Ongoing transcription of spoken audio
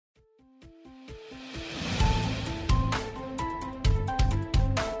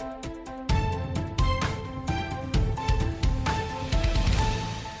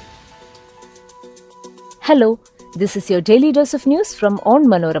Hello, this is your daily dose of news from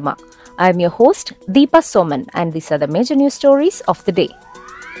Onmanorama. I am your host, Deepa Soman, and these are the major news stories of the day.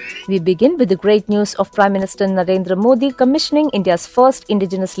 We begin with the great news of Prime Minister Narendra Modi commissioning India's first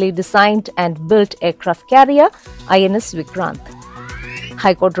indigenously designed and built aircraft carrier, INS Vikrant.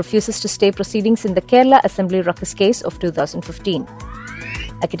 High Court refuses to stay proceedings in the Kerala Assembly ruckus case of 2015.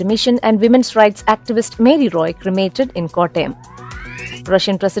 Academician and women's rights activist Mary Roy cremated in Kottayam.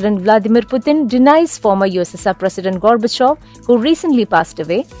 Russian President Vladimir Putin denies former USSR President Gorbachev, who recently passed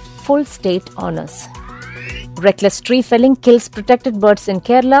away, full state honors. Reckless tree felling kills protected birds in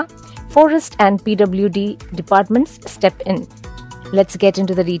Kerala. Forest and PWD departments step in. Let's get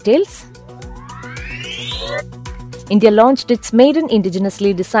into the details. India launched its maiden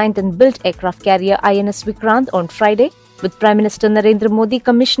indigenously designed and built aircraft carrier INS Vikrant on Friday, with Prime Minister Narendra Modi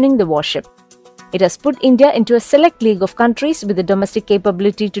commissioning the warship. It has put India into a select league of countries with the domestic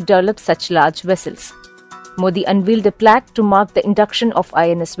capability to develop such large vessels. Modi unveiled a plaque to mark the induction of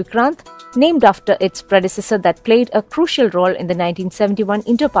INS Vikrant, named after its predecessor that played a crucial role in the 1971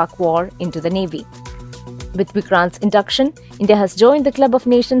 Indo-Pak War, into the Navy. With Vikrant's induction, India has joined the club of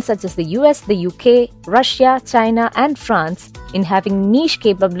nations such as the US, the UK, Russia, China and France in having niche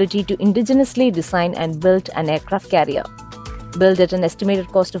capability to indigenously design and build an aircraft carrier. Built at an estimated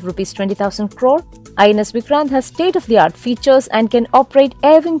cost of Rs 20,000 crore, INS Vikrant has state-of-the-art features and can operate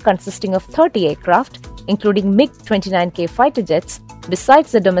air wing consisting of 30 aircraft, including MiG-29K fighter jets,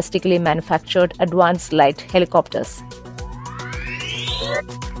 besides the domestically manufactured advanced light helicopters.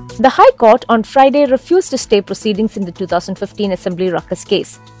 The High Court on Friday refused to stay proceedings in the 2015 Assembly ruckus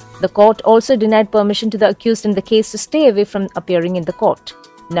case. The court also denied permission to the accused in the case to stay away from appearing in the court.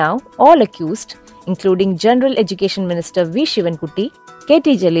 Now, all accused, including General Education Minister V. Shivankutti,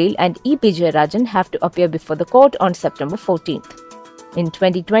 K.T. Jalil and E.P. Jayarajan, have to appear before the court on September 14th. In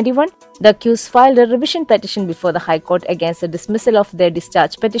 2021, the accused filed a revision petition before the High Court against the dismissal of their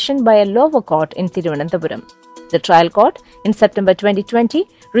discharge petition by a lower court in Thiruvananthapuram. The trial court, in September 2020,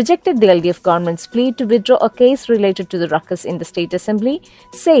 rejected the LDF government's plea to withdraw a case related to the ruckus in the State Assembly,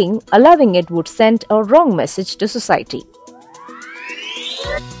 saying allowing it would send a wrong message to society.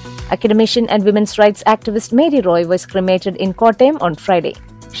 Academician and women's rights activist Mary Roy was cremated in Kottayam on Friday.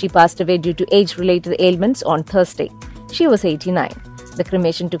 She passed away due to age-related ailments on Thursday. She was 89. The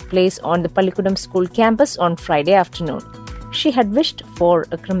cremation took place on the Pallikudam School campus on Friday afternoon. She had wished for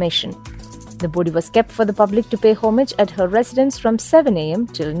a cremation. The body was kept for the public to pay homage at her residence from 7 a.m.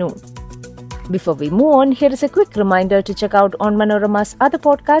 till noon. Before we move on, here is a quick reminder to check out Onmanorama's other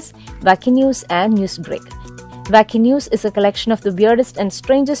podcasts, Wacky News and Newsbreak. Wacky News is a collection of the weirdest and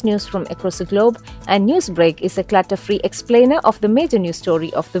strangest news from across the globe, and Newsbreak is a clutter-free explainer of the major news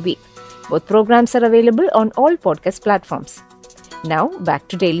story of the week. Both programs are available on all podcast platforms. Now, back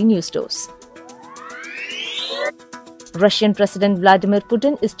to Daily News Dose. Russian President Vladimir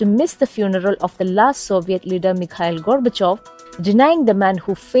Putin is to miss the funeral of the last Soviet leader Mikhail Gorbachev, denying the man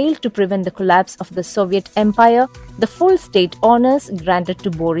who failed to prevent the collapse of the Soviet Empire the full state honors granted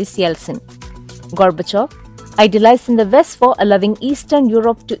to Boris Yeltsin. Gorbachev, idealized in the West for allowing Eastern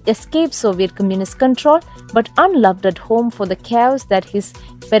Europe to escape Soviet communist control, but unloved at home for the chaos that his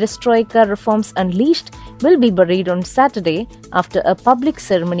perestroika reforms unleashed, will be buried on Saturday after a public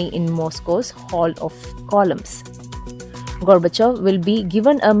ceremony in Moscow's Hall of Columns. Gorbachev will be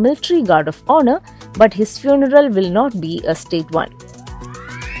given a military guard of honor, but his funeral will not be a state one.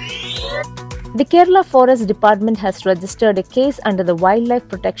 The Kerala Forest Department has registered a case under the Wildlife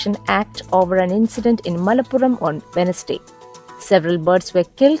Protection Act over an incident in Malappuram on Wednesday. Several birds were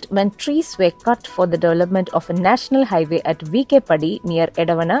killed when trees were cut for the development of a national highway at VK Padi near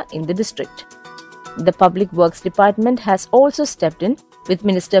Edavana in the district. The Public Works Department has also stepped in, with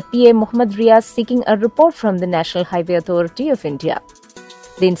Minister P.A. Mohammad Riaz seeking a report from the National Highway Authority of India.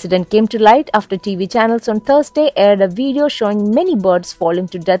 The incident came to light after TV channels on Thursday aired a video showing many birds falling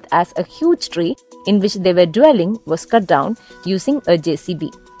to death as a huge tree in which they were dwelling was cut down using a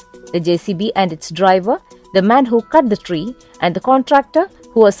JCB. The JCB and its driver, the man who cut the tree, and the contractor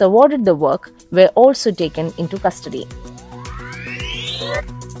who was awarded the work were also taken into custody.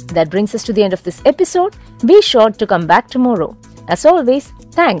 That brings us to the end of this episode. Be sure to come back tomorrow. As always,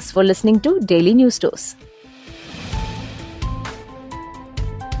 thanks for listening to Daily News Dose.